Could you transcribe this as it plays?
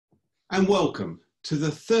and welcome to the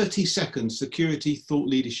 30-second Security Thought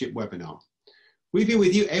Leadership webinar. We've been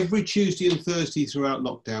with you every Tuesday and Thursday throughout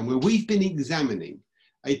lockdown, where we've been examining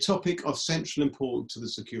a topic of central importance to the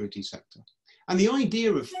security sector. And the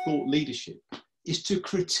idea of thought leadership is to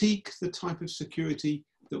critique the type of security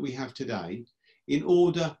that we have today in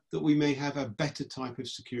order that we may have a better type of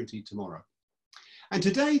security tomorrow. And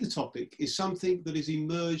today the topic is something that has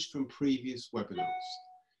emerged from previous webinars.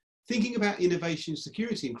 Thinking about innovation,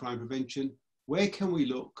 security and crime prevention, where can we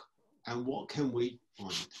look and what can we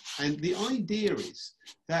find? And the idea is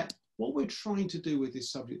that what we're trying to do with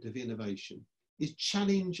this subject of innovation is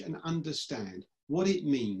challenge and understand what it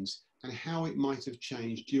means and how it might have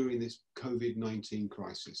changed during this COVID-19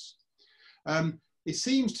 crisis. It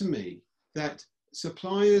seems to me that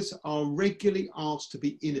suppliers are regularly asked to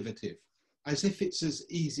be innovative, as if it's as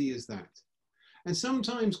easy as that. And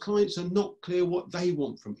sometimes clients are not clear what they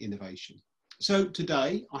want from innovation. So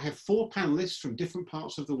today I have 4 panelists from different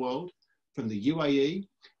parts of the world, from the UAE,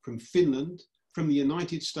 from Finland, from the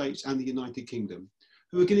United States and the United Kingdom,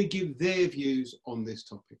 who are going to give their views on this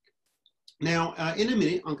topic. Now, in a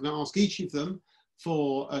minute, I'm going to ask each of them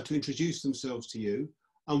to introduce themselves to you.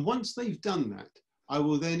 And once they've done that, I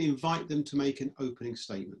will then invite them to make an opening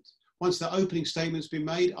statement. Once the opening statement's been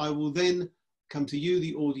made, I will then come to you,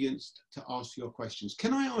 the audience, to ask your questions.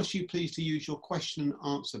 Can I ask you please to use your question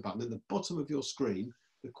and answer button at the bottom of your screen,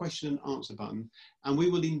 the question and answer button, and we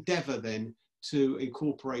will endeavour then to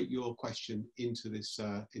incorporate your question into this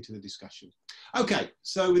into the discussion. Okay,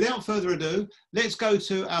 so without further ado, let's go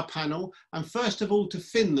to our panel, and first of all to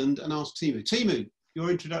Finland and ask Teemu. Teemu, your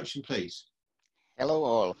introduction please. Hello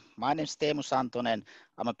all, my name is Teemu Santonen.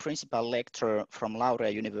 I'm a principal lecturer from Laurea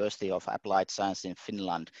University of Applied Science in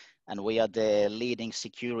Finland, and we are the leading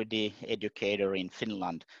security educator in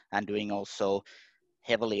Finland and doing also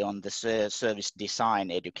heavily on the service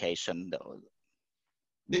design education.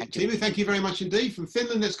 Teemu, thank you very much indeed. From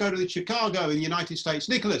Finland, let's go to Chicago in the United States.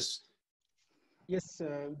 Nicholas. Yes,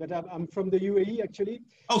 but I'm from the UAE actually.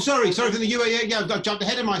 Oh, sorry, from the UAE. Yeah, I jumped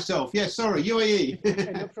ahead of myself. Yes, sorry, UAE.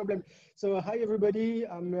 Okay, no problem. So hi everybody,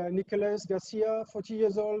 I'm Nicholas Garcia, 40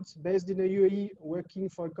 years old, based in the UAE, working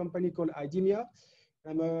for a company called IDEMIA.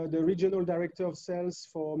 I'm the regional director of sales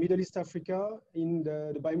for Middle East Africa in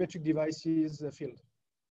the biometric devices field.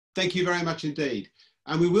 Thank you very much indeed.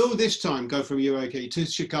 And we will this time go from UAE to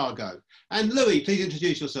Chicago. And Louis, please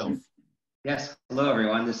introduce yourself. Yes, hello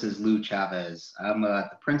everyone, this is Lou Chavez. I'm the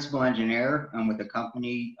principal engineer. I'm with the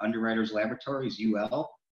company Underwriters Laboratories,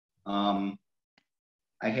 UL.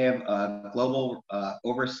 I have global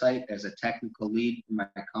oversight as a technical lead for my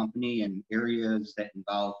company in areas that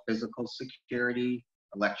involve physical security,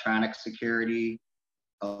 electronic security,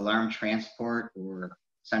 alarm transport or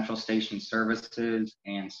central station services,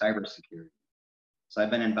 and cybersecurity. So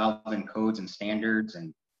I've been involved in codes and standards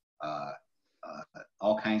and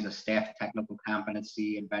all kinds of staff technical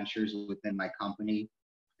competency adventures within my company.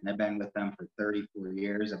 And I've been with them for 34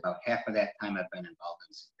 years. About half of that time I've been involved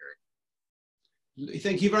in security.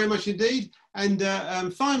 Thank you very much indeed. And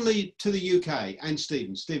finally to the UK and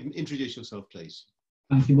Stephen. Stephen, introduce yourself, please.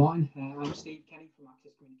 Thank you, Martin. I'm Steve Kenny from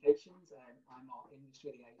Access Communications. I'm our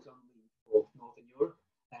industry liaison lead for Northern Europe.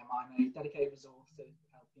 I'm a dedicated resource to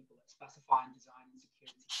help people that specify and design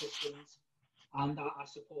security systems. And I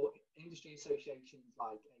support industry associations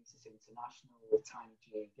like ACES International,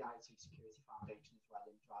 TinyG, the IT Security Foundation as well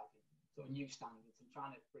in driving sort of new standards and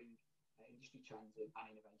trying to bring industry trends and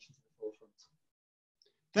innovation to the forefront.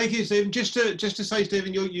 Thank you, Stephen. Just to say,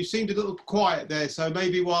 Stephen, you seemed a little quiet there, so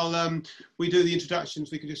maybe while we do the introductions,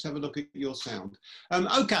 we could just have a look at your sound.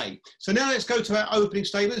 Okay, so now let's go to our opening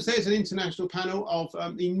statements. There's an international panel of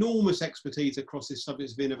enormous expertise across this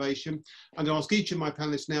subject of innovation. I'm going to ask each of my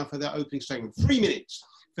panelists now for their opening statement. 3 minutes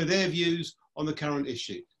for their views on the current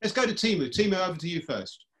issue. Let's go to Teemu. Teemu, over to you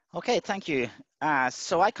first. Okay, thank you.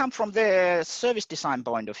 So I come from the service design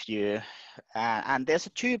point of view, and there's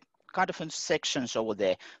 2 kind of sections over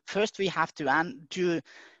there. First, we have to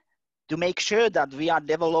make sure that we are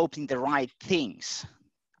developing the right things.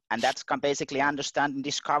 And that's basically understanding,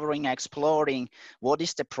 discovering, exploring what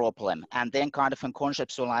is the problem, and then kind of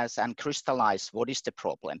conceptualize and crystallize what is the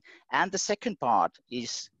problem. And the second part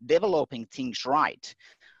is developing things right.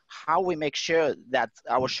 How we make sure that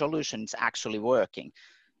our solution is actually working.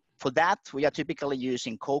 For that, we are typically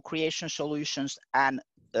using co-creation solutions and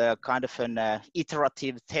kind of an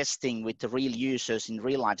iterative testing with the real users in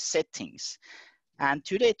real life settings. And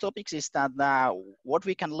today's topic is that what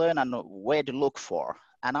we can learn and where to look for.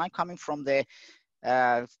 And I'm coming from the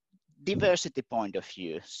diversity point of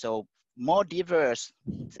view. So more diverse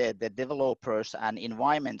the developers and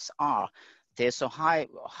environments are, there's a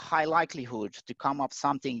high likelihood to come up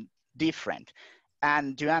something different.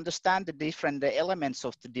 And to understand the different elements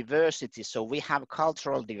of the diversity, so we have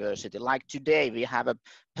cultural diversity, like today we have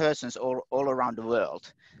persons all around the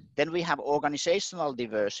world. Then we have organizational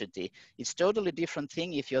diversity. It's totally different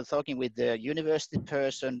thing if you're talking with the university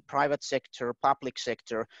person, private sector, public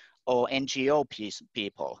sector, or NGO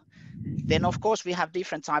people. Then of course we have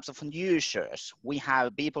different types of users. We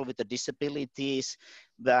have people with the disabilities,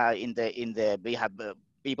 we have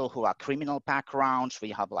people who are criminal backgrounds,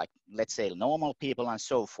 we have, like, let's say, normal people and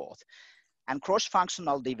so forth. And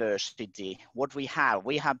cross-functional diversity, what we have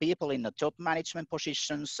people in the top management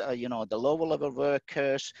positions, you know, the lower level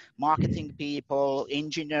workers, marketing people,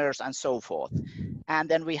 engineers, and so forth. And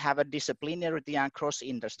then we have a disciplinarity and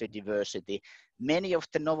cross-industry diversity. Many of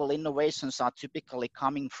the novel innovations are typically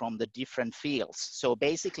coming from the different fields. So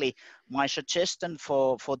basically, my suggestion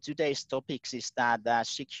for today's topics is that the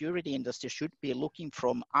security industry should be looking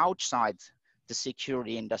from outside the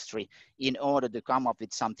security industry in order to come up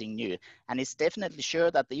with something new. And it's definitely sure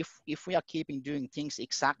that if we are keeping doing things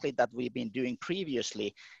exactly that we've been doing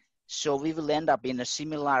previously, so we will end up in a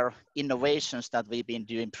similar innovations that we've been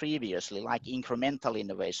doing previously, like incremental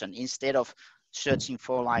innovation, instead of searching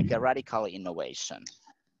for like a radical innovation.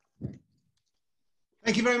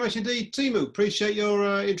 Thank you very much indeed, Timu. Appreciate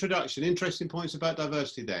your introduction. Interesting points about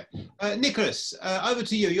diversity there. Nicholas, over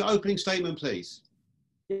to you. Your opening statement, please.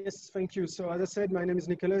 Yes, thank you. So as I said, my name is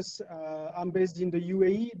Nicholas. I'm based in the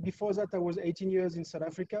UAE. Before that, I was 18 years in South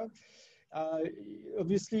Africa.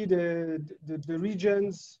 Obviously, the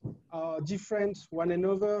regions are different one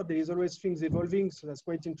another. There is always things evolving, so that's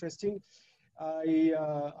quite interesting.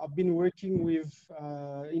 I've been working with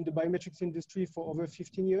in the biometrics industry for over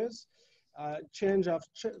 15 years. Things have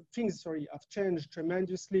changed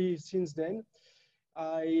tremendously since then.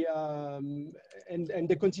 And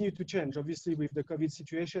they continue to change. Obviously, with the COVID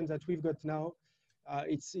situation that we've got now,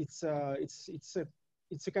 it's a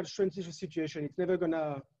catch-22 situation. It's never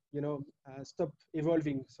gonna, you know, stop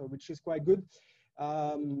evolving. So, which is quite good.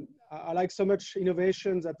 I like so much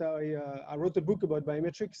innovation that I wrote a book about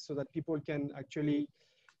biometrics so that people can actually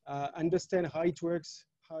understand how it works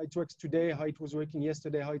today, how it was working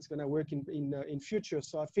yesterday, how it's gonna work in future.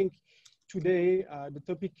 So I think today, the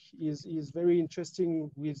topic is very interesting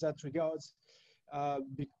with that regards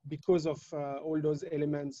because of all those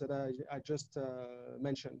elements that I just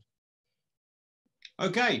mentioned.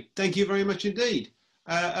 Okay, thank you very much indeed.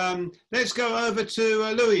 Let's go over to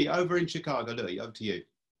Louis over in Chicago. Louis, over to you.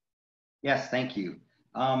 Yes, thank you.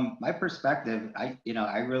 My perspective, I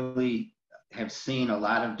really have seen a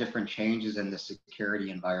lot of different changes in the security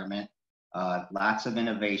environment, lots of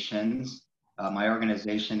innovations. My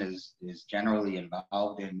organization is generally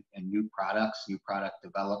involved in new products, new product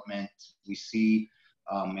development. We see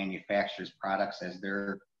manufacturers' products as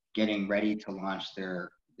they're getting ready to launch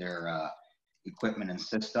their equipment and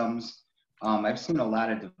systems. I've seen a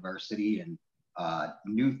lot of diversity and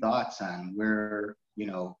new thoughts on where, you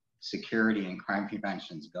know, security and crime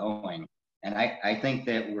prevention is going. And I think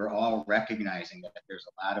that we're all recognizing that there's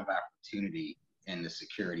a lot of opportunity in the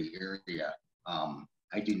security area.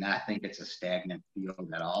 I do not think it's a stagnant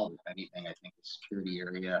field at all. If anything, I think the security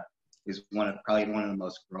area is probably one of the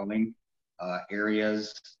most growing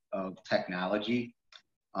areas of technology.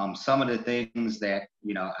 Some of the things that,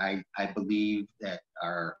 you know, I believe that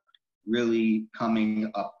are really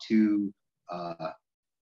coming up to,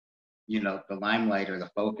 you know, the limelight or the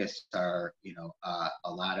focus are, you know,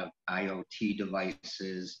 a lot of IoT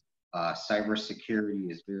devices.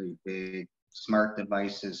 Cybersecurity is very big. Smart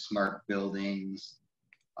devices, smart buildings.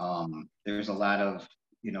 There's a lot of,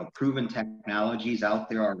 you know, proven technologies out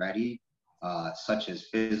there already, such as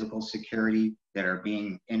physical security, that are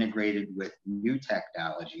being integrated with new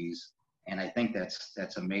technologies. And I think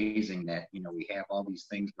that's amazing that, you know, we have all these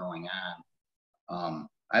things going on.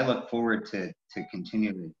 I look forward to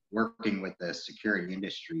continually working with the security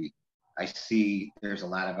industry. I see there's a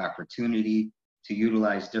lot of opportunity to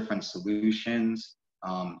utilize different solutions,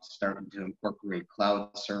 starting to incorporate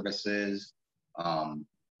cloud services,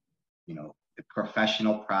 you know, the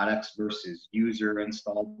professional products versus user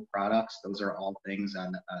installed products. Those are all things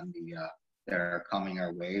on the that are coming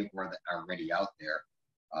our way or that are already out there.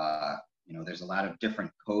 You know, there's a lot of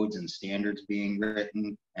different codes and standards being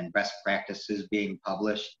written and best practices being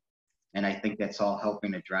published. And I think that's all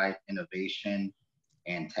helping to drive innovation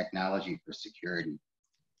and technology for security.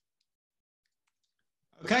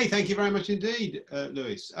 Okay, thank you very much indeed,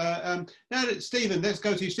 Louis. Now, Stephen, let's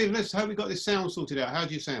go to you. Stephen, let's hope we got this sound sorted out. How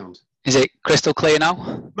do you sound? Is it crystal clear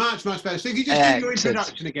now? Much better. So if you just do your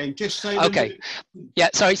introduction again, just say. Okay. Yeah,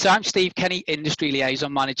 sorry. So I'm Steve Kenny, Industry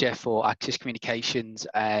Liaison Manager for Access Communications.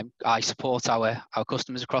 I support our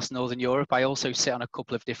customers across Northern Europe. I also sit on a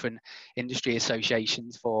couple of different industry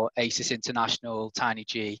associations for ACES International, Tiny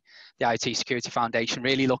G, the IoT Security Foundation,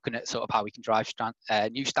 really looking at sort of how we can drive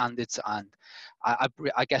new standards and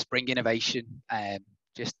I guess bring innovation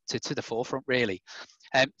just to the forefront, really.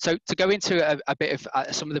 So to go into a bit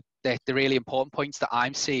of some of the really important points that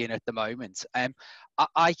I'm seeing at the moment,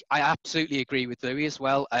 I absolutely agree with Louis as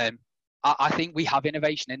well. I think we have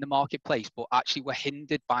innovation in the marketplace, but actually we're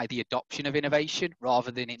hindered by the adoption of innovation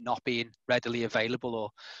rather than it not being readily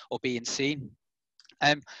available or being seen.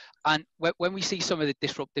 And when we see some of the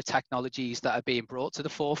disruptive technologies that are being brought to the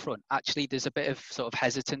forefront, actually there's a bit of sort of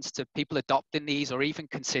hesitance to people adopting these or even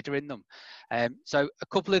considering them. So a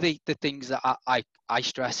couple of the things that I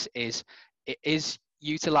stress is it is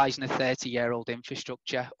utilizing a 30-year-old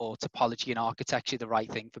infrastructure or topology and architecture the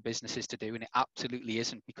right thing for businesses to do, and it absolutely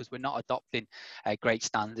isn't, because we're not adopting great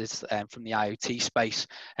standards from the IoT space.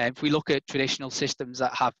 If we look at traditional systems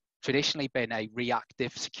that have traditionally been a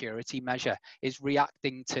reactive security measure, is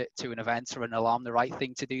reacting to an event or an alarm the right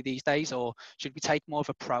thing to do these days, or should we take more of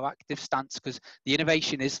a proactive stance? Because the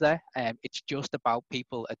innovation is there, it's just about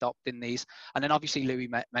people adopting these. And then obviously Louis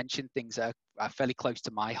mentioned things that are fairly close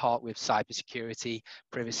to my heart with cybersecurity,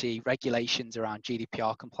 privacy, regulations around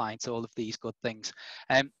GDPR compliance, all of these good things.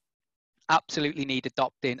 Absolutely need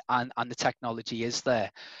adopting, and the technology is there.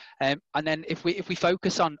 And then if we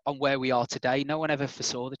focus on where we are today, no one ever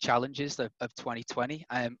foresaw the challenges of 2020.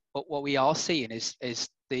 But what we are seeing is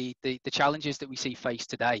the challenges that we see faced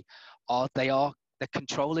today they're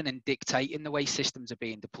controlling and dictating the way systems are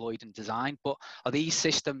being deployed and designed. But are these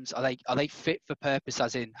systems, are they fit for purpose,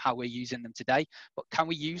 as in how we're using them today? But can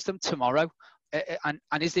we use them tomorrow? And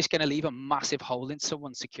is this going to leave a massive hole in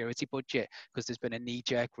someone's security budget because there's been a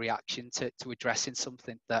knee-jerk reaction to addressing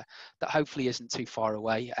something that hopefully isn't too far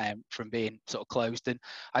away from being sort of closed? And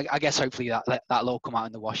I guess hopefully that'll all come out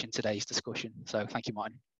in the wash in today's discussion. So thank you,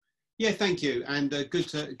 Martin. Yeah, thank you, and good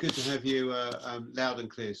to have you loud and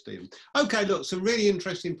clear, Stephen. Okay, look, some really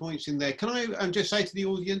interesting points in there. Can I just say to the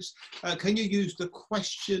audience, can you use the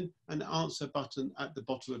question and answer button at the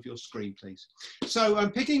bottom of your screen, please? So I'm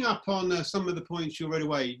picking up on some of the points you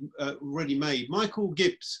already made. Michael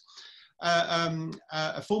Gibbs,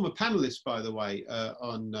 a former panelist, by the way,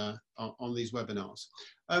 on these webinars,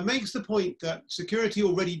 makes the point that security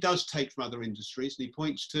already does take from other industries, and he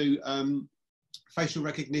points to facial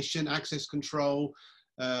recognition, access control,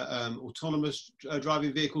 autonomous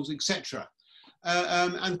driving vehicles, etc.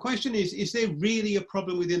 And the question is there really a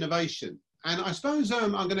problem with innovation? And I suppose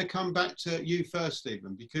I'm going to come back to you first,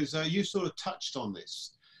 Stephen, because you sort of touched on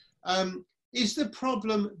this. Is the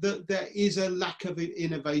problem that there is a lack of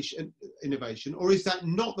innovation, or is that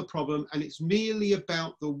not the problem, and it's merely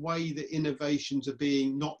about the way that innovations are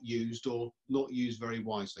being not used or not used very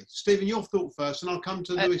wisely? Stephen, your thought first, and I'll come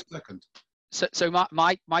to Louis second. So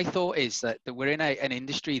my thought is that we're in an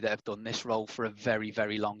industry that have done this role for a very,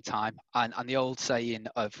 very long time. And the old saying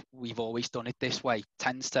of we've always done it this way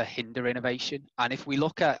tends to hinder innovation. And if we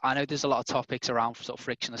look at, I know there's a lot of topics around sort of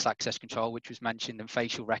frictionless access control, which was mentioned, and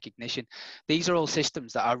facial recognition. These are all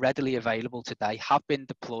systems that are readily available today, have been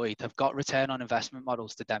deployed, have got return on investment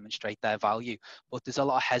models to demonstrate their value. But there's a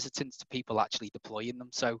lot of hesitance to people actually deploying them.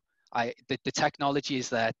 So the technology is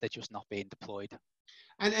there, they're just not being deployed.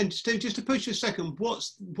 And Steve, just to push you a second,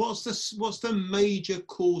 what's the major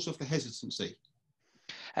cause of the hesitancy?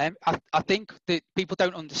 I think that people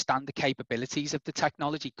don't understand the capabilities of the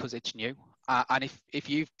technology because it's new. And if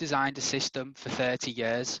you've designed a system for 30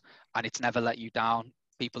 years and it's never let you down,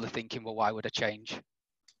 people are thinking, well, why would I change?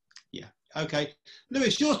 Yeah. Okay.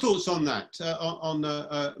 Louis, your thoughts on that, on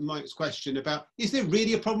Mike's question about, is there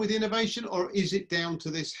really a problem with innovation, or is it down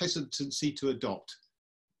to this hesitancy to adopt?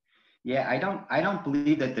 Yeah, I don't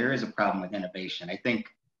believe that there is a problem with innovation. I think,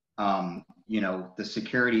 the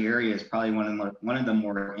security area is probably one of the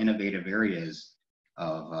more innovative areas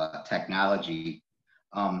of technology.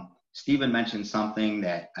 Stephen mentioned something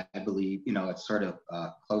that I believe, it's sort of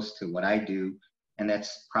close to what I do, and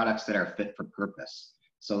that's products that are fit for purpose.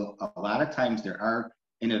 So a lot of times there are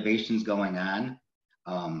innovations going on,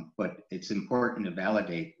 but it's important to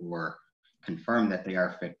validate or confirm that they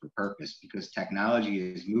are fit for purpose, because technology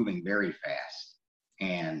is moving very fast,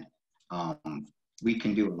 and we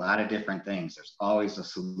can do a lot of different things. There's always a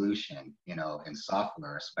solution, in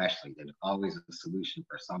software especially, there's always a solution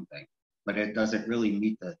for something, but it doesn't really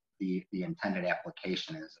meet the intended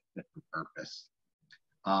application as a fit for purpose.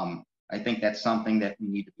 I think that's something that we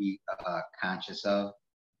need to be conscious of.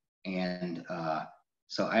 And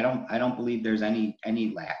so I don't believe there's any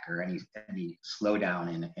lack or any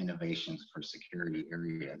slowdown in innovations for security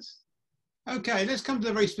areas. Okay, let's come to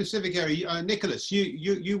the very specific area. Nicholas,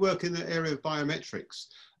 you work in the area of biometrics,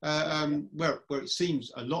 where it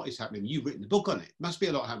seems a lot is happening. You've written a book on it. Must be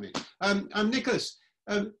a lot happening. Nicholas,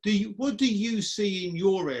 what do you see in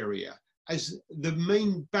your area as the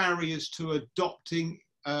main barriers to adopting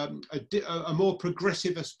a more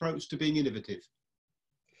progressive approach to being innovative?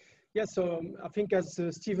 Yeah, so I think as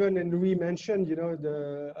Stephen and Louis mentioned, you know,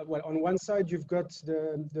 well, on one side you've got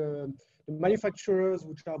the manufacturers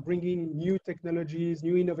which are bringing new technologies,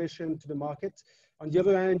 new innovation to the market. On the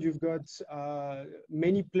other hand, you've got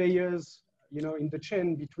many players, you know, in the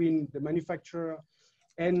chain between the manufacturer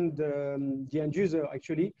and the end user,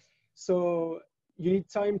 actually. So you need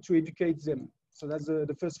time to educate them. So that's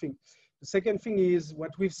the first thing. The second thing is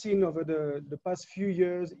what we've seen over the past few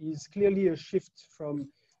years is clearly a shift from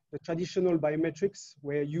the traditional biometrics,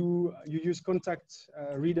 where you use contact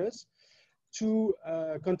readers, to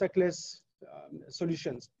contactless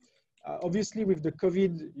solutions. Obviously, with the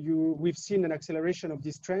COVID, we've seen an acceleration of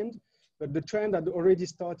this trend, but the trend had already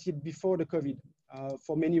started before the COVID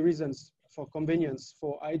for many reasons, for convenience,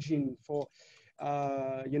 for hygiene, for,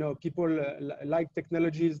 you know, people like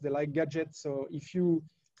technologies, they like gadgets. So if you,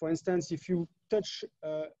 for instance, if you touch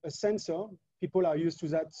a sensor, people are used to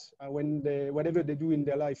that whatever they do in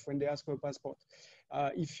their life when they ask for a passport.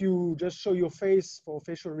 If you just show your face for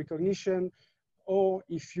facial recognition, or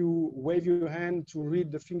if you wave your hand to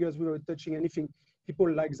read the fingers without touching anything,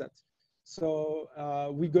 people like that. So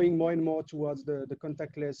we're going more and more towards the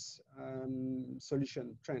contactless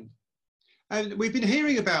solution trend. And we've been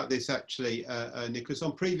hearing about this actually, Nicholas,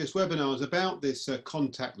 on previous webinars about this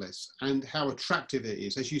contactless and how attractive it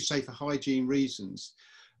is, as you say, for hygiene reasons.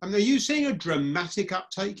 Are you seeing a dramatic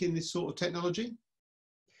uptake in this sort of technology?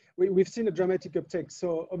 We've seen a dramatic uptake.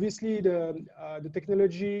 So obviously the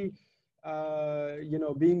technology, you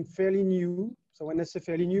know, being fairly new. So when I say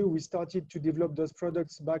fairly new, we started to develop those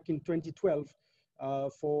products back in 2012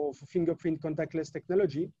 for fingerprint contactless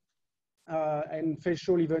technology, and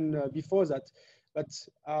facial even before that. But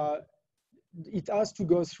it has to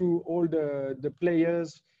go through all the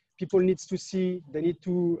players. People needs to see, they need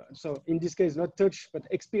to, so in this case, not touch, but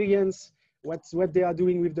experience what they are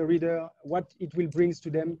doing with the reader, what it will bring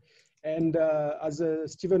to them. And as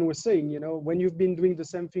Stephen was saying, you know, when you've been doing the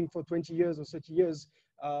same thing for 20 years or 30 years,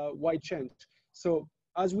 why change? So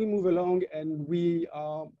as we move along and we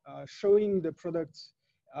are showing the product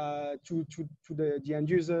to the end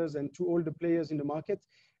users and to all the players in the market,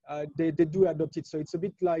 they do adopt it. So it's a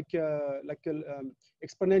bit like an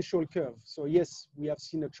exponential curve. So yes, we have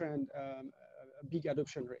seen a trend, a big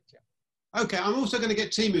adoption rate. Yeah. Okay, I'm also going to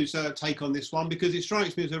get Timu's take on this one because it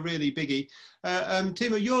strikes me as a really biggie.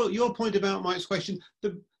 Timu, your point about Mike's question,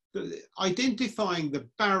 the identifying the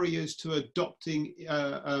barriers to adopting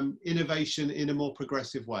innovation in a more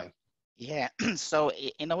progressive way. Yeah, so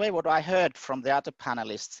in a way, what I heard from the other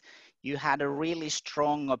panelists, you had a really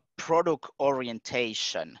strong product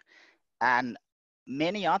orientation, and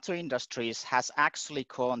many other industries has actually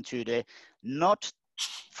gone to the not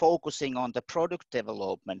focusing on the product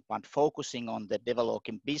development, but focusing on the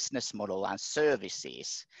developing business model and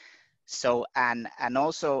services. So, and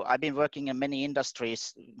also I've been working in many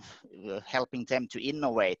industries, helping them to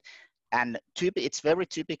innovate. And it's very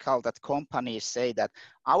typical that companies say that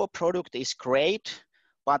our product is great,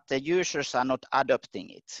 but the users are not adopting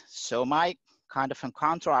it. So my kind of a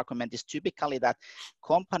counter argument is typically that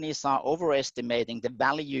companies are overestimating the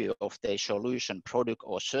value of their solution, product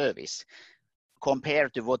or service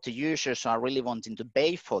compared to what the users are really wanting to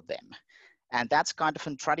pay for them. And that's kind of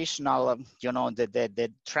a traditional, you know,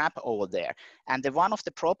 the trap over there. And one of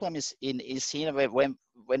the problems is in a way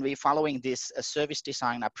when we're following this service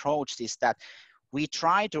design approach is that we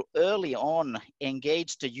try to early on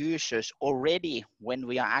engage the users already when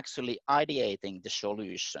we are actually ideating the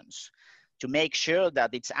solutions to make sure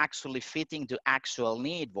that it's actually fitting to actual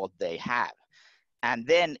need what they have. And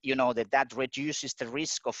then, you know, that reduces the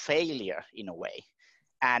risk of failure in a way.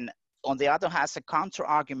 And on the other hand, as a counter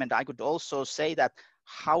argument, I could also say that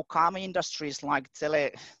how come industries like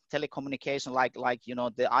telecommunication, like you know,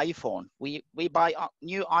 the iPhone, we buy a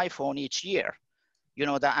new iPhone each year, you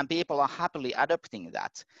know, that, and people are happily adopting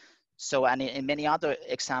that. So, and in many other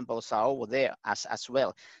examples are over there as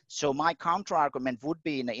well. So my counter argument would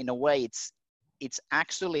be in a way, it's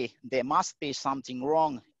actually, there must be something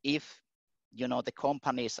wrong if, you know, the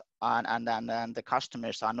companies and the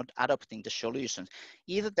customers are not adopting the solutions.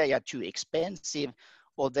 Either they are too expensive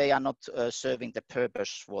or they are not serving the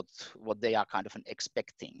purpose what they are kind of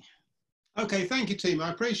expecting. Okay, thank you, Timo.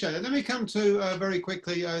 I appreciate it. Let me come to very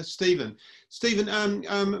quickly Stephen. Stephen,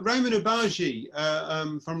 Roman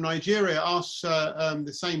Ubaji from Nigeria asks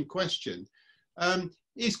the same question.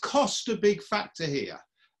 Is cost a big factor here?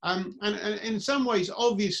 And in some ways,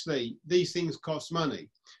 obviously, these things cost money.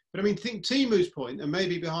 But I mean, think Timu's point, and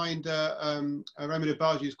maybe behind Roman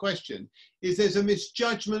Ubaji's question, is there's a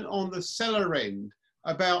misjudgment on the seller end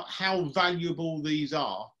about how valuable these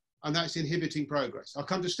are, and that's inhibiting progress. I'll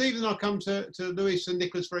come to Stephen, I'll come to Lewis and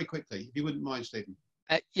Nicholas very quickly, if you wouldn't mind, Stephen.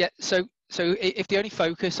 Yeah, so if the only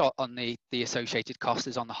focus on the associated cost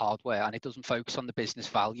is on the hardware and it doesn't focus on the business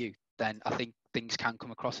value, then I think things can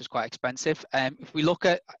come across as quite expensive. If we look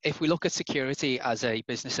at security as a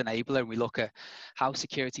business enabler, and we look at how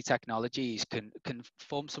security technologies can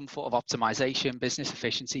form some sort of optimization, business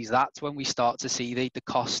efficiencies, that's when we start to see the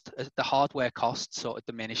hardware costs sort of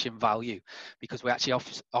diminish in value, because we actually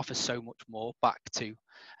offer so much more back to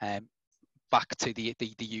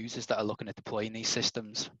the users that are looking at deploying these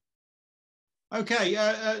systems. Okay,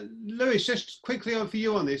 Lewis, just quickly on for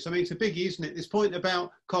you on this. I mean, it's a biggie, isn't it? This point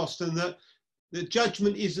about cost, and that the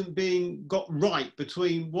judgment isn't being got right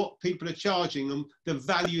between what people are charging and the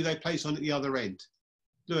value they place on at the other end.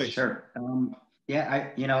 Lewis. Sure.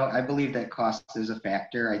 Yeah, I believe that cost is a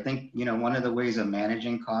factor. I think, one of the ways of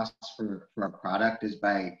managing costs for a product is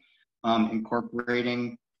by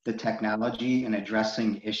incorporating the technology and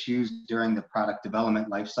addressing issues during the product development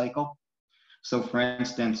lifecycle. So for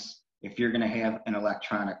instance, if you're going to have an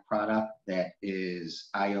electronic product that is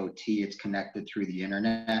IoT, it's connected through the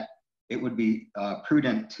internet, it would be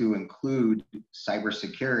prudent to include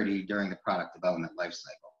cybersecurity during the product development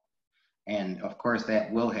lifecycle. And of course,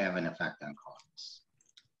 that will have an effect on costs.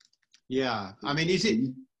 Yeah, I mean, is it?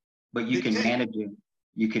 But you can manage it.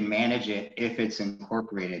 You can manage it if it's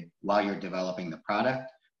incorporated while you're developing the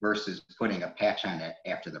product versus putting a patch on it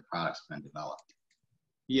after the product's been developed.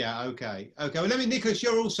 Yeah, okay. Well, let me, Nicholas,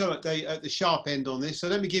 you're also at the sharp end on this, so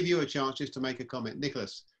let me give you a chance just to make a comment.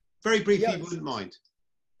 Nicholas, very briefly, if you wouldn't mind.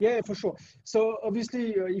 Yeah, for sure. So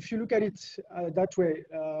obviously, if you look at it that way,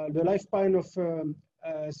 the lifespan of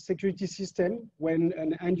a security system when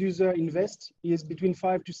an end user invests is between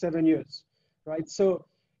 5 to 7 years, right? So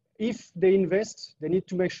if they invest, they need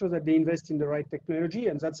to make sure that they invest in the right technology,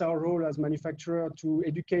 and that's our role as manufacturer, to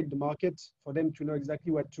educate the market for them to know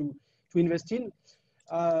exactly what to invest in.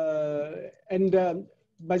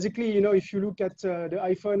 Basically, if you look at the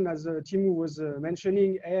iPhone, as Timu was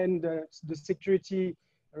mentioning, and the security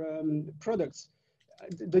products,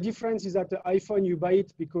 the difference is that the iPhone, you buy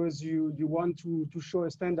it because you want to show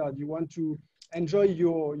a standard, you want to enjoy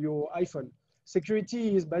your iPhone.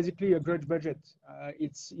 Security is basically a grudge budget.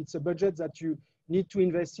 It's a budget that you need to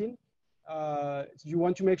invest in. You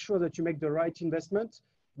want to make sure that you make the right investment.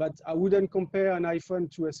 But I wouldn't compare an iPhone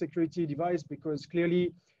to a security device, because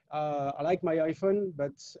clearly I like my iPhone,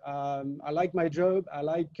 but I like my job, I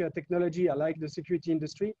like technology, I like the security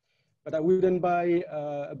industry, but I wouldn't buy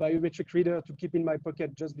a biometric reader to keep in my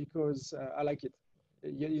pocket just because I like it.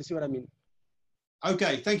 You see what I mean?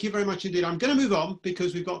 Okay, thank you very much indeed. I'm going to move on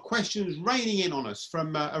because we've got questions raining in on us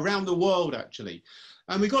from around the world, actually.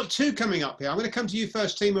 And we've got two coming up here. I'm going to come to you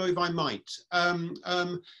first, Timo, if I might.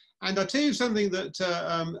 And I'll tell you something that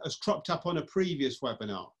has cropped up on a previous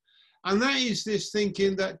webinar. And that is this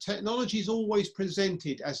thinking that technology is always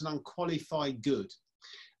presented as an unqualified good.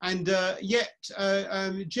 And yet,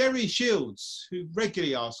 Jerry Shields, who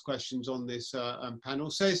regularly asks questions on this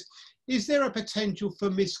panel, says, is there a potential for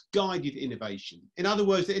misguided innovation? In other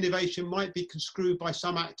words, that innovation might be construed by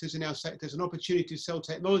some actors in our sector as an opportunity to sell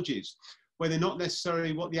technologies where they're not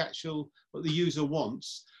necessarily what the user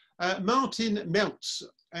wants. Martin Meltz,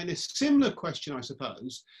 and a similar question, I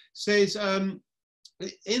suppose, says,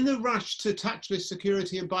 in the rush to touchless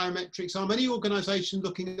security and biometrics, are many organizations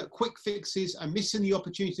looking at quick fixes and missing the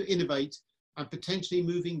opportunity to innovate and potentially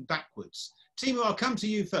moving backwards? Timo, I'll come to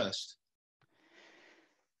you first.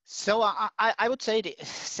 So I would say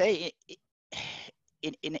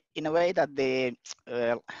in a way that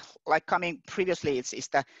like coming previously, it's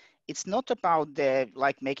that it's not about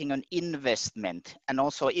like making an investment, and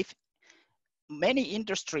also if many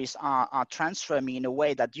industries are transforming in a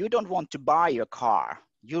way that you don't want to buy a car,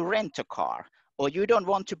 you rent a car, or you don't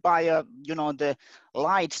want to buy the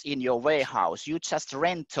lights in your warehouse, you just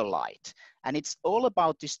rent a light. And it's all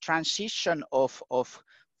about this transition of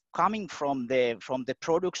coming from the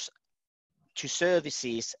products to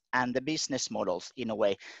services and the business models in a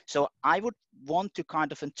way. So I would want to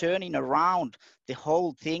kind of turn around the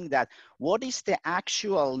whole thing, that what is the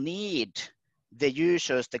actual need the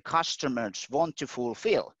users, the customers want to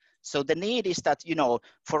fulfill. So the need is that, you know,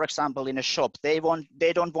 for example, in a shop, they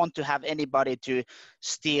don't want to have anybody to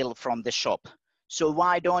steal from the shop. So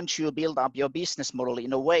why don't you build up your business model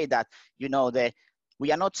in a way that, you know,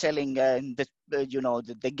 we are not selling the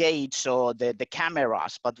gates or the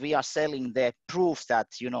cameras, but we are selling the proof that,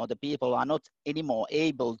 you know, the people are not anymore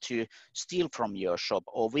able to steal from your shop,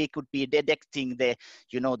 or we could be detecting the,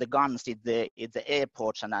 you know, the guns at the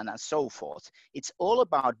airports and so forth. It's all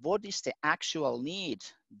about what is the actual need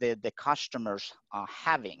the customers are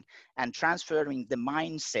having, and transferring the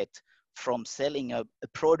mindset from selling a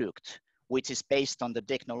product which is based on the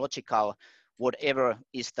technological, whatever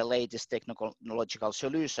is the latest technological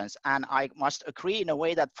solutions. And I must agree in a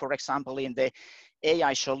way that, for example, in the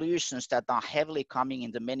AI solutions that are heavily coming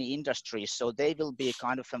in the many industries, so they will be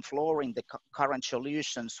kind of flooring the current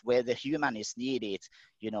solutions where the human is needed.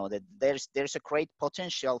 You know, that there's a great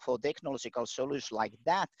potential for technological solutions like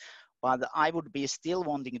that. But I would be still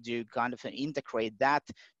wanting to kind of integrate that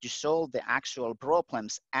to solve the actual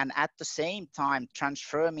problems, and at the same time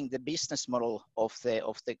transforming the business model of the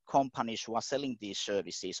companies who are selling these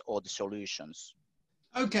services or the solutions.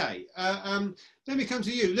 Okay, let me come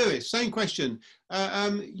to you, Lewis. Same question.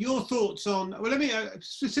 Your thoughts on, well, let me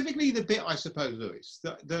specifically the bit, I suppose, Lewis,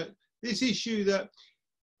 that this issue that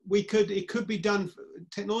it could be done.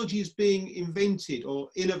 Technology is being invented or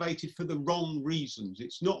innovated for the wrong reasons.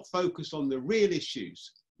 It's not focused on the real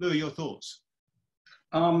issues. Louis, your thoughts?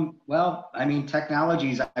 Well, I mean,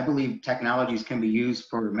 I believe technologies can be used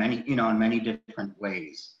for many, you know, in many different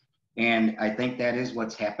ways. And I think that is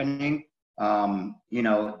what's happening. You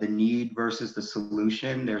know, the need versus the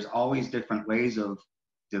solution. There's always different ways of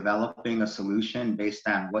developing a solution based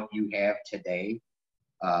on what you have today.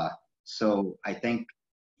 So I think,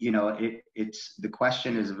 you know, the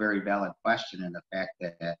question is a very valid question, in the fact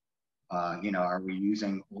that, you know, are we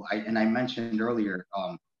using, and I mentioned earlier,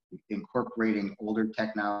 incorporating older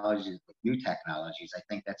technologies with new technologies. I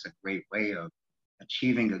think that's a great way of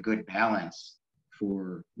achieving a good balance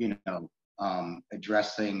for, you know,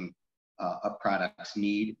 addressing a product's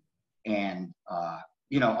need, and,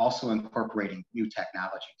 you know, also incorporating new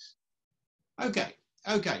technologies. Okay,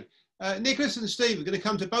 okay. Nicholas and Steve are going to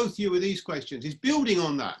come to both of you with these questions. It's building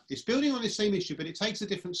on that. It's building on the same issue, but it takes a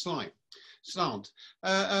different slant.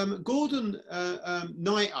 Gordon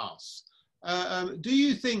Knight asks, do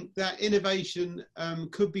you think that innovation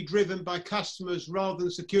could be driven by customers rather than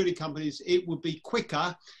security companies? It would be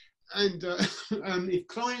quicker, and if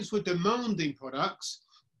clients were demanding products,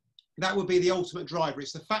 that would be the ultimate driver.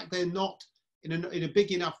 It's the fact they're not in a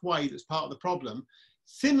big enough way that's part of the problem.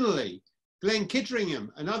 Similarly, Glenn Kitteringham,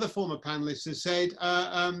 another former panelist, has said,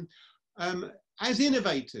 as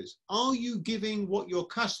innovators, are you giving what your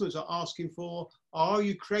customers are asking for, or are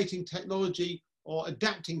you creating technology or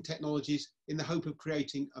adapting technologies in the hope of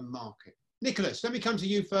creating a market? Nicholas, let me come to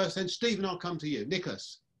you first, then Stephen, I'll come to you.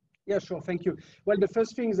 Nicholas. Yeah, sure, thank you. Well, the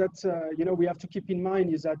first thing that you know, we have to keep in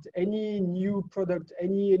mind is that any new product,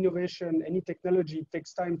 any innovation, any technology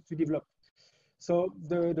takes time to develop. So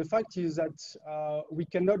the fact is that we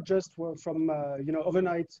cannot just from you know,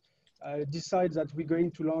 overnight decide that we're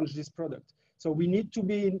going to launch this product. So we need to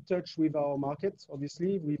be in touch with our market,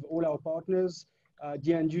 obviously, with all our partners,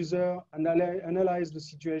 the end user, analyze the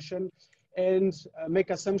situation, and make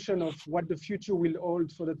assumption of what the future will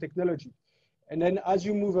hold for the technology. And then as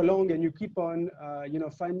you move along and you keep on you know,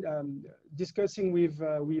 discussing with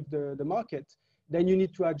the market, then you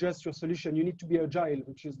need to adjust your solution. You need to be agile,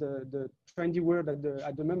 which is the trendy word at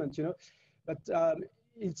the moment, you know. But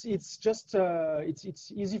it's just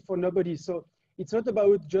it's easy for nobody. So it's not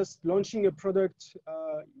about just launching a product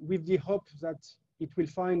with the hope that it will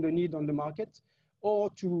find a need on the market, or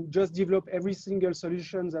to just develop every single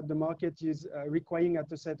solution that the market is requiring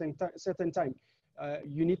at a certain time.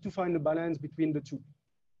 You need to find a balance between the two.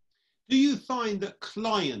 Do you find that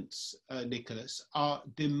clients, Nicholas, are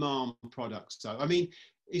demand products though? I mean,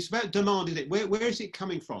 it's about demand, is it? Where is it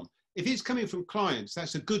coming from? If it's coming from clients,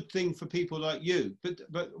 that's a good thing for people like you.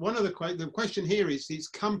 But one of the question here is, it's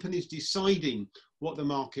companies deciding what the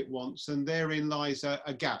market wants, and therein lies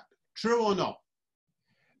a gap. True or not?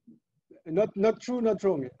 Not true, not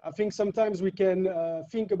wrong. I think sometimes we can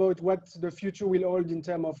think about what the future will hold in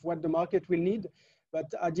terms of what the market will need. But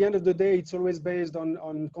at the end of the day, it's always based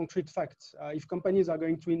on concrete facts. If companies are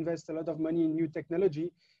going to invest a lot of money in new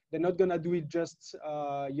technology, they're not going to do it just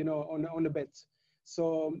you know, on a bet.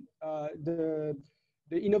 So the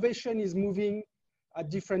innovation is moving at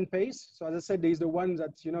different pace. So as I said, there is the one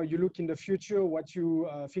that, you know, you look in the future, what you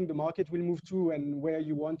think the market will move to and where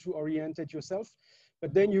you want to orientate yourself.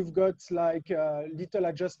 But then you've got like little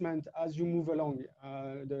adjustment as you move along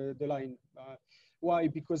the line. Why?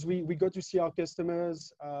 Because we go to see our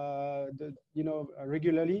customers,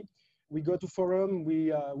 regularly. We go to forum,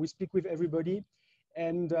 we speak with everybody.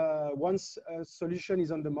 And once a solution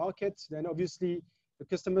is on the market, then obviously the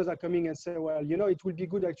customers are coming and say, well, it will be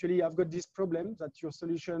good actually, I've got this problem that your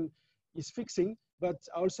solution is fixing, but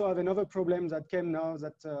I also have another problem that came now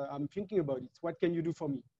that I'm thinking about it. What can you do for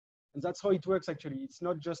me? And that's how it works actually. It's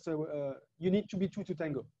not just, you need to be two to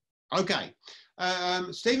tango. Okay.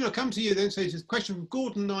 Stephen, I'll come to you then. So it's a question from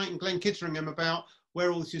Gordon Knight and Glenn Kitteringham about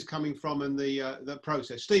where all this is coming from and the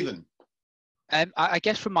process. Stephen. I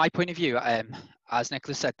guess from my point of view, as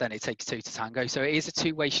Nicholas said, then it takes two to tango. So it is a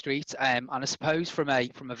two-way street. And I suppose from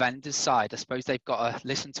a vendor's side, I suppose they've got to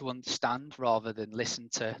listen to understand rather than listen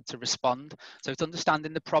to respond. So it's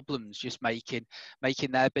understanding the problems, just making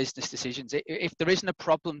their business decisions. If there isn't a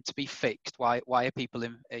problem to be fixed, why are people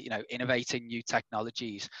innovating new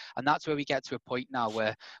technologies? And that's where we get to a point now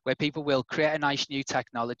where people will create a nice new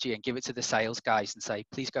technology and give it to the sales guys and say,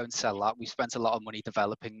 please go and sell that. We've spent a lot of money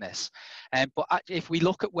developing this. But if we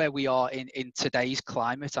look at where we are in today's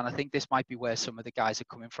climate, and I think this might be where some of the guys are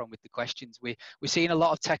coming from with the questions, we're seeing a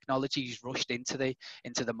lot of technologies rushed into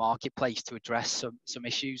the marketplace to address some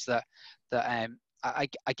issues that I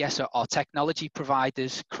guess are technology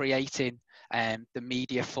providers creating the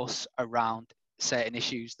media fuss around certain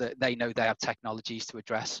issues that they know they have technologies to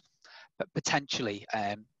address, but potentially.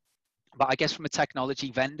 But I guess from a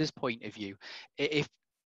technology vendor's point of view,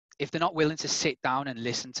 if they're not willing to sit down and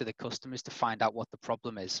listen to the customers to find out what the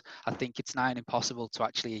problem is, I think it's now impossible to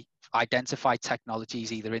actually identify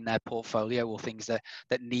technologies either in their portfolio or things that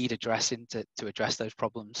need addressing to address those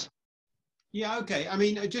problems. Yeah, okay. I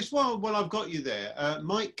mean, just while I've got you there,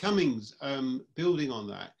 Mike Cummings, building on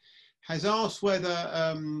that, has asked whether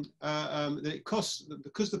that it costs,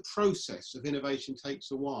 because the process of innovation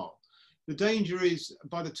takes a while. The danger is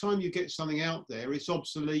by the time you get something out there, it's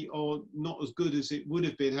obsolete or not as good as it would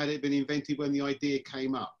have been had it been invented when the idea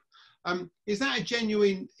came up. Is that a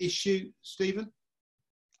genuine issue, Stephen?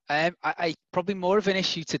 I probably more of an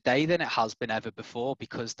issue today than it has been ever before,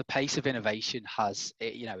 because the pace of innovation has,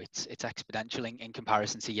 it's exponential in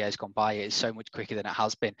comparison to years gone by. It is so much quicker than it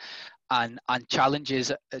has been, and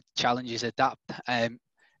challenges adapt.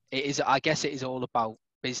 I guess it is all about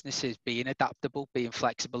businesses being adaptable, being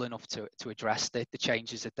flexible enough to address the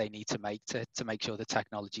changes that they need to make sure the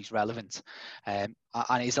technology is relevant. And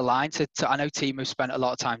it's aligned to I know Timo spent a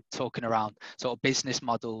lot of time talking around sort of business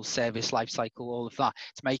models, service lifecycle, all of that.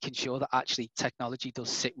 It's making sure that actually technology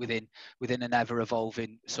does sit within an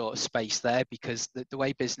ever-evolving sort of space there, because the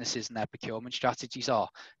way businesses and their procurement strategies are,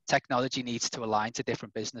 technology needs to align to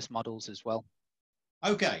different business models as well.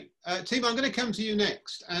 Okay, Timo, I'm going to come to you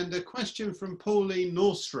next. And a question from Pauline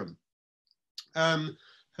Nordstrom,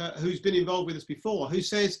 who's been involved with us before, who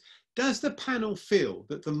says, does the panel feel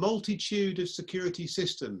that the multitude of security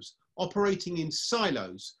systems operating in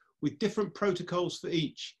silos with different protocols for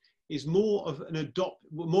each is more of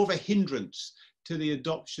a hindrance to the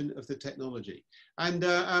adoption of the technology? And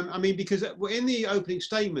I mean, because in the opening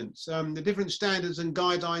statements, the different standards and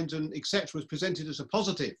guidelines and etc. was presented as a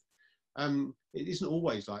positive. It isn't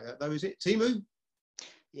always like that, though, is it, Timo?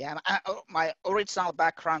 Yeah, my original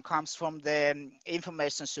background comes from the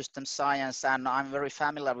information system science, and I'm very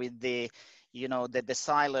familiar with the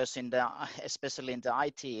silos especially in the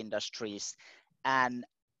IT industries, and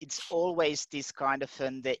it's always this kind of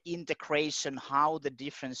the integration, how the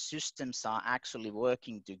different systems are actually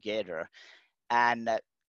working together, and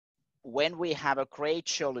when we have a great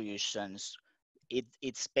solutions,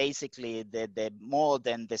 it's basically the more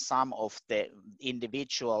than the sum of the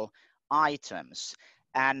individual items.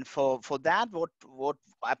 And for that, what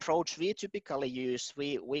approach we typically use,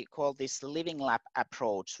 we call this living lab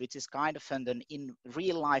approach, which is kind of an in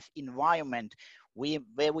real life environment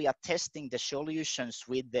where we are testing the solutions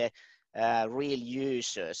with the real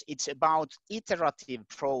users. It's about iterative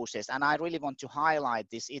process, and I really want to highlight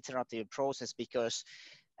this iterative process because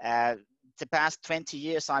the past 20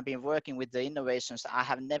 years I've been working with the innovations. I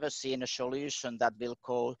have never seen a solution that will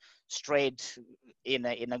go straight in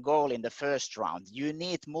a goal in the first round. You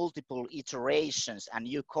need multiple iterations, and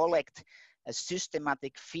you collect a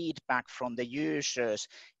systematic feedback from the users.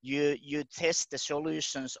 You test the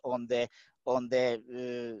solutions on the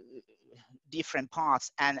different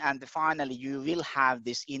parts, and finally you will have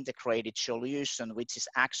this integrated solution which is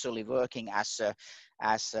actually working as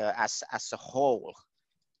a whole,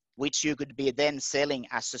 which you could be then selling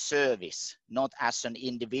as a service, not as an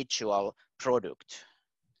individual product.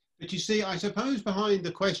 But you see, I suppose behind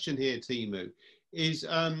the question here, Timo, is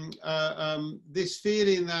this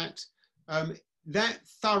feeling that that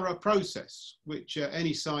thorough process, which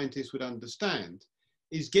any scientist would understand,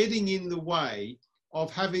 is getting in the way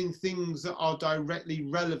of having things that are directly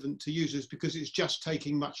relevant to users because it's just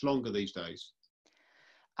taking much longer these days?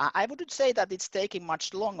 I wouldn't say that it's taking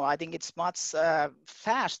much longer. I think it's much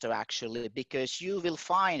faster actually, because you will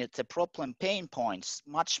find the problem pain points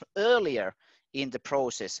much earlier in the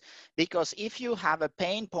process. Because if you have a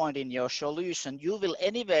pain point in your solution, you will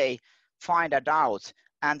anyway find it out.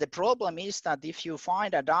 And the problem is that if you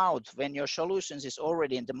find it out when your solution is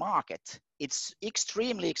already in the market, it's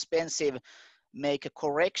extremely expensive make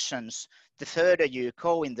corrections the further you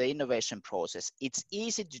go in the innovation process. It's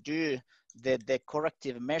easy to do the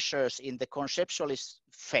corrective measures in the conceptualist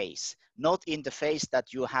phase, not in the phase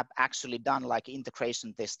that you have actually done like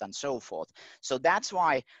integration test and so forth. So that's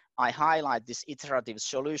why I highlight this iterative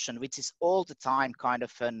solution, which is all the time kind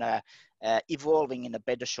of an evolving in a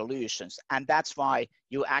better solutions. And that's why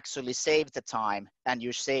you actually save the time and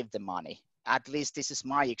you save the money. At least this is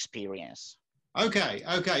my experience. Okay,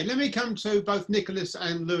 okay. Let me come to both Nicholas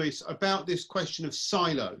and Lewis about this question of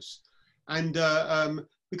silos, and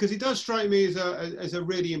because it does strike me as a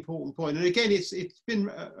really important point. And again, it's been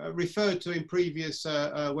referred to in previous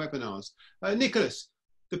webinars. Nicholas,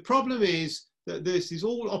 the problem is that this is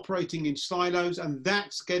all operating in silos, and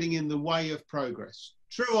that's getting in the way of progress.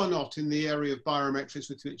 True or not in the area of biometrics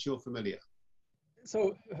with which you're familiar?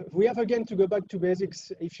 So we have again to go back to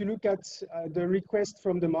basics. If you look at the request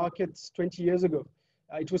from the market 20 years ago,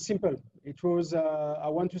 it was simple. It was, I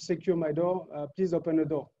want to secure my door, please open a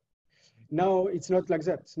door. Now it's not like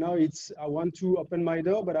that. Now it's, I want to open my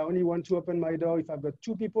door, but I only want to open my door if I've got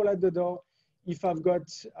 2 people at the door, if I've got,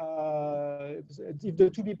 if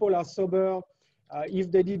the 2 people are sober,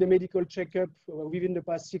 if they did a medical checkup within the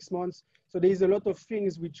past 6 months. So there is a lot of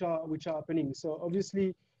things which are happening. So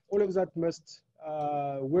obviously all of that must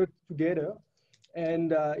work together,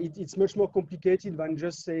 and it's much more complicated than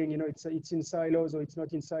just saying, you know, it's in silos or it's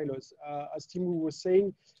not in silos. As Timu was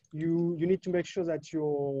saying, you need to make sure that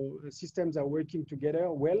your systems are working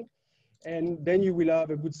together well, and then you will have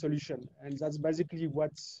a good solution. And that's basically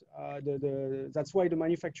what that's why the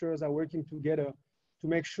manufacturers are working together to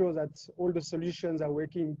make sure that all the solutions are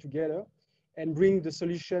working together and bring the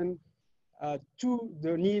solution to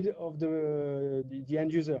the need of the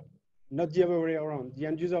end user. Not the other way around. The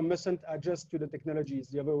end user mustn't adjust to the technology. It's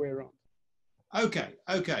the other way around. Okay,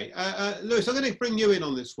 okay. Lewis, I'm going to bring you in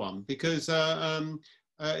on this one because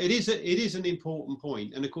it is an important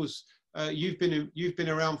point. And of course, you've been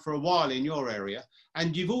around for a while in your area,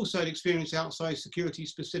 and you've also had experience outside security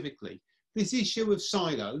specifically. This issue of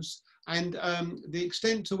silos and the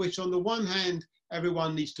extent to which, on the one hand,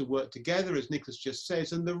 everyone needs to work together, as Nicholas just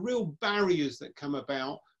says, and the real barriers that come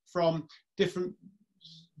about from different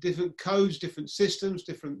codes, different systems,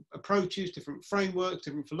 different approaches, different frameworks,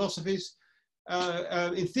 different philosophies.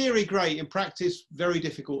 In theory, great. In practice, very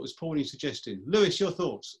difficult, as Pauline suggested. Lewis, your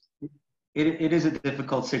thoughts? It is a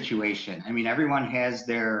difficult situation. I mean, everyone has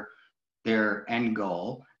their end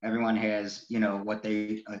goal. Everyone has, you know, what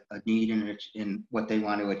they need in what they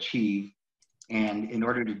want to achieve. And in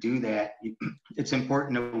order to do that, it's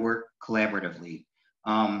important to work collaboratively.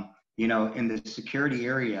 You know, in the security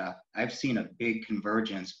area, I've seen a big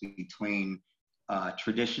convergence between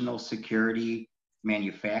traditional security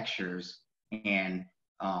manufacturers and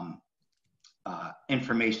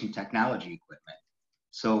information technology equipment.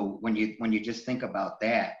 So when you just think about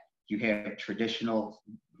that, you have traditional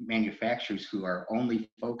manufacturers who are only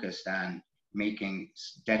focused on making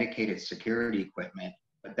dedicated security equipment,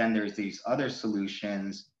 but then there's these other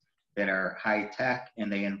solutions that are high tech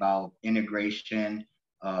and they involve integration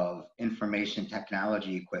of information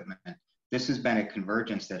technology equipment. This has been a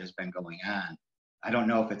convergence that has been going on. I don't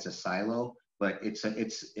know if it's a silo, but it's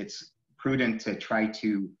prudent to try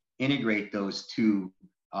to integrate those two,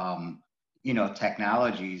 you know,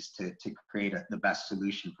 technologies to create the best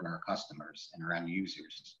solution for our customers and our end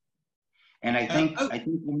users. And I think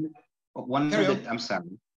one of the, I'm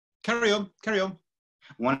sorry. Carry on.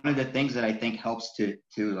 One of the things that I think helps to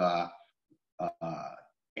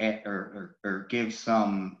give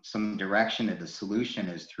some direction to the solution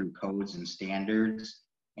is through codes and standards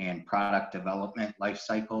and product development life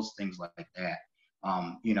cycles, things like that.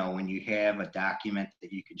 You know, when you have a document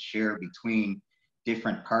that you can share between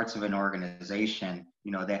different parts of an organization,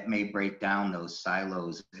 you know, that may break down those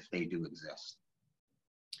silos if they do exist.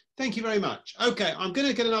 Thank you very much. Okay, I'm going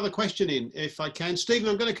to get another question in if I can. Stephen,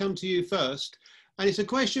 I'm going to come to you first. And it's a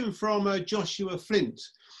question from Joshua Flint.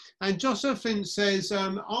 And Joshua Flint says,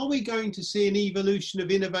 are we going to see an evolution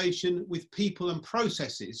of innovation with people and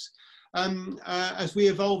processes as we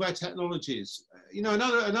evolve our technologies. You know,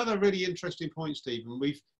 another really interesting point, Stephen,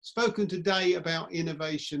 we've spoken today about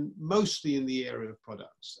innovation mostly in the area of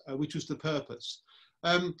products, which was the purpose.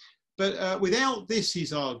 But without this,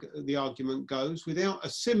 the argument goes, without a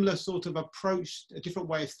similar sort of approach, a different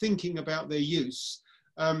way of thinking about their use,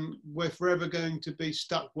 we're forever going to be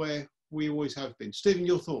stuck where we always have been. Stephen,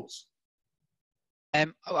 your thoughts?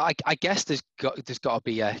 I guess there's got to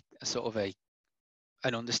be a sort of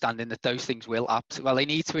an understanding that those things will they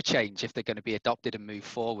need to change if they're going to be adopted and move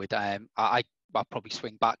forward. I'll probably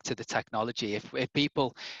swing back to the technology. If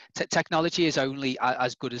people, technology is only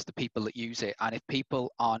as good as the people that use it, and if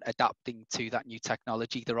people aren't adapting to that new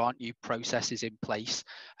technology, there aren't new processes in place,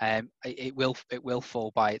 it will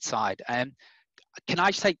fall by its side. Can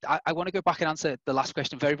I just I want to go back and answer the last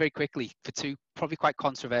question very, very quickly for two probably quite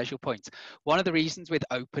controversial points. One of the reasons with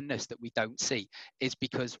openness that we don't see is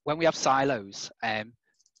because when we have silos,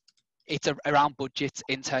 it's around budgets,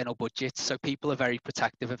 internal budgets. So people are very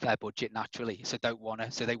protective of their budget naturally. So they want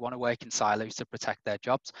to work in silos to protect their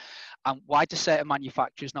jobs. And why do certain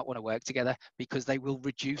manufacturers not want to work together? Because they will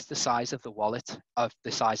reduce the size of the wallet of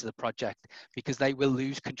the size of the project, because they will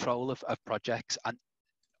lose control of projects. And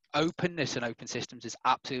openness and open systems is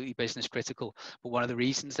absolutely business critical, but one of the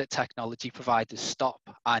reasons that technology providers stop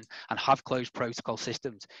and have closed protocol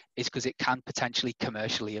systems is because it can potentially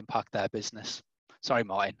commercially impact their business. Sorry,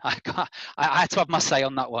 Martin, I had to have my say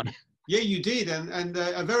on that one. Yeah, you did, and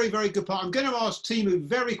a very, very good part. I'm going to ask Timu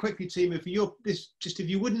very quickly, Timu, for if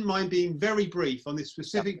you wouldn't mind being very brief on this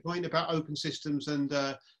specific point about open systems and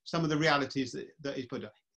some of the realities that is put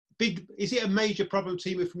up. Is it a major problem,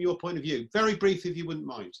 Timu, from your point of view? Very brief, if you wouldn't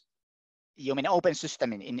mind. You mean open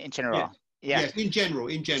system in general? Yeah. Yeah. Yes, in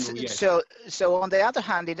general, yes. So on the other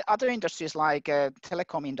hand, in other industries like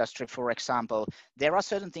telecom industry, for example, there are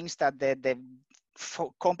certain things that the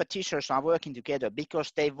competitors are working together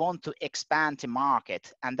because they want to expand the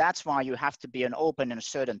market, and that's why you have to be an open on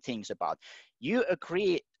certain things about. You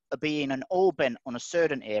agree being an open on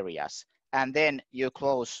certain areas, and then you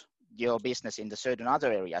close your business in the certain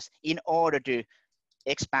other areas in order to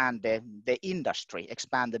expand the industry,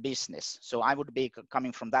 expand the business. So I would be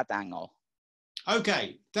coming from that angle.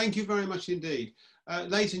 Okay, thank you very much indeed.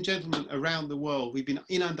 Ladies and gentlemen around the world, we've been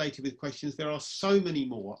inundated with questions. There are so many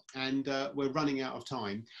more, and we're running out of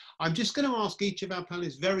time. I'm just going to ask each of our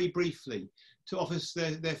panelists very briefly to offer us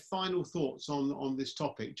their final thoughts on this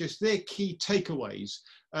topic, just their key takeaways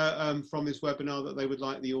from this webinar that they would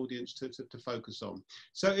like the audience to focus on.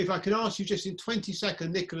 So if I can ask you just in 20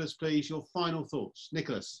 seconds, Nicholas, please, your final thoughts.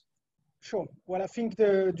 Nicholas. Sure. Well, I think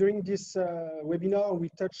during this webinar, we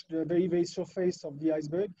touched the very, very surface of the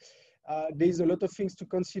iceberg. There's a lot of things to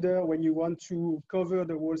consider when you want to cover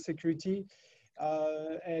the whole security,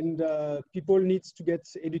 and people need to get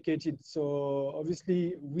educated. So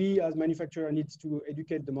obviously, we as manufacturer need to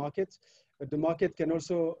educate the market, but the market can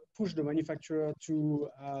also push the manufacturer to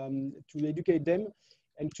educate them.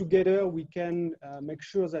 And together, we can make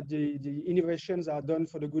sure that the innovations are done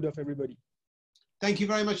for the good of everybody. Thank you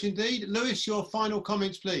very much indeed. Lewis, your final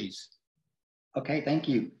comments, please. Okay, thank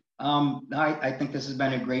you. I think this has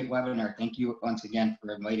been a great webinar. Thank you once again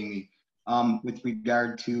for inviting me. With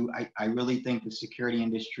regard to, I really think the security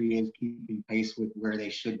industry is keeping pace with where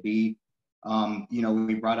they should be. You know,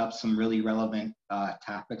 we brought up some really relevant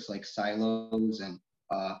topics like silos and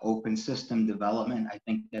open system development. I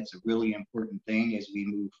think that's a really important thing as we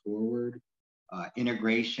move forward.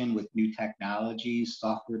 Integration with new technologies,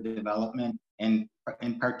 software development, and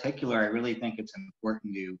in particular, I really think it's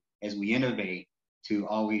important to, as we innovate, to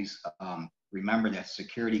always remember that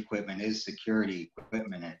security equipment is security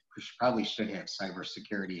equipment, and probably should have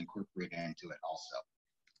cybersecurity incorporated into it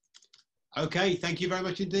also. Okay, thank you very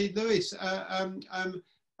much indeed, Lewis.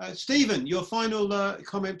 Stephen, your final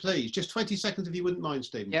comment, please. Just 20 seconds, if you wouldn't mind,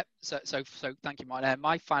 Stephen. Yep. So thank you, Martin.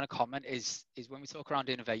 My final comment is when we talk around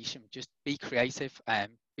innovation, just be creative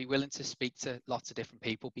and be willing to speak to lots of different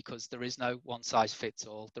people, because there is no one size fits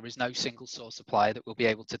all. There is no single source supplier that will be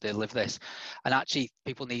able to deliver this. And actually,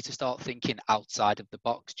 people need to start thinking outside of the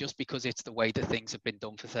box. Just because it's the way that things have been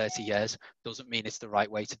done for 30 years doesn't mean it's the right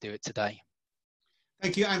way to do it today.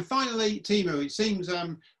 Thank you. And finally, Timu, it seems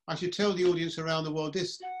I should tell the audience around the world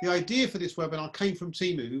the idea for this webinar came from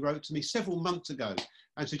Timu, who wrote to me several months ago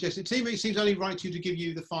and suggested, Timu, it seems only right to you to give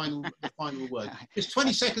you the final word. Just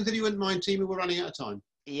 20 seconds, if you wouldn't mind, Timu, we're running out of time.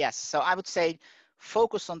 Yes, so I would say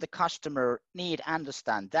focus on the customer need,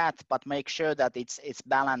 understand that, but make sure that it's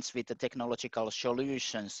balanced with the technological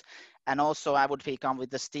solutions. And also I would become with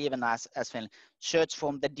the Stephen as well, search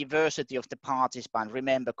from the diversity of the participants.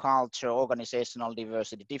 Remember culture, organizational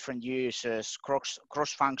diversity, different users,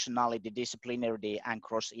 cross-functionality, disciplinarity, and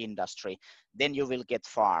cross-industry. Then you will get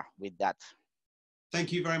far with that.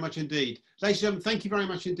 Thank you very much indeed. Ladies and gentlemen, thank you very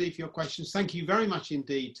much indeed for your questions. Thank you very much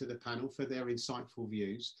indeed to the panel for their insightful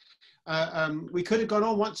views. We could have gone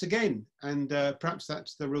on once again, and perhaps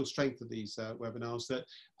that's the real strength of these webinars, that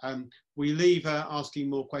we leave asking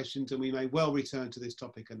more questions, and we may well return to this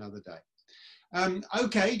topic another day.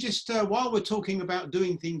 Okay, just while we're talking about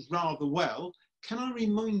doing things rather well, can I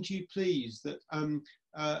remind you please that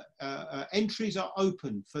entries are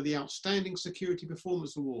open for the Outstanding Security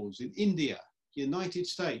Performance Awards in India, United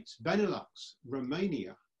States, Benelux,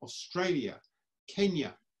 Romania, Australia,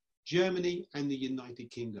 Kenya, Germany, and the United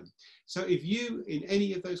Kingdom. So if you, in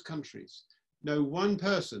any of those countries, know one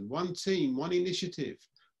person, one team, one initiative,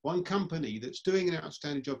 one company that's doing an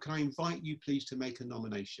outstanding job, can I invite you please to make a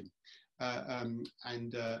nomination?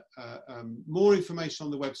 More information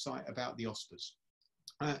on the website about the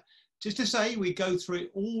OSPAs. Just to say, we go through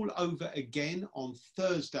it all over again on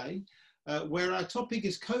Thursday, where our topic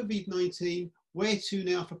is COVID-19, where to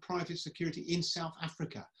now for private security in South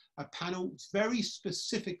Africa. A panel very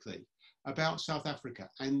specifically about South Africa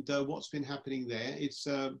and what's been happening there. It's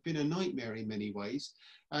been a nightmare in many ways.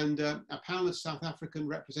 And a panel of South African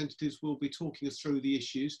representatives will be talking us through the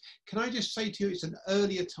issues. Can I just say to you, it's an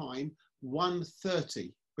earlier time,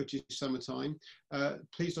 1:30, British summertime.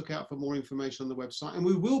 Please look out for more information on the website. And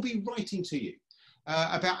we will be writing to you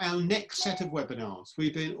about our next set of webinars.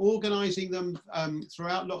 We've been organising them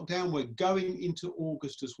throughout lockdown. We're going into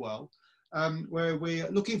August as well, where we're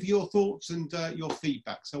looking for your thoughts and your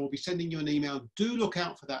feedback. So we'll be sending you an email. Do look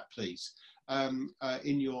out for that, please,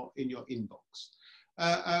 in your inbox.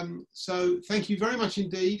 So thank you very much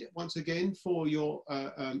indeed, once again, for your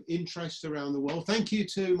interest around the world. Thank you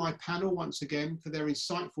to my panel once again for their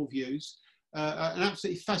insightful views. An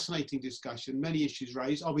absolutely fascinating discussion, many issues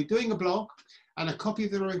raised. I'll be doing a blog, and a copy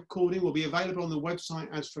of the recording will be available on the website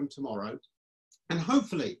as from tomorrow. And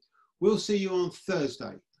hopefully we'll see you on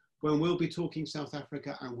Thursday, when we'll be talking South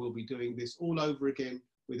Africa, and we'll be doing this all over again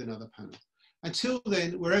with another panel. Until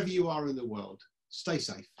then, wherever you are in the world, stay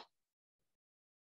safe.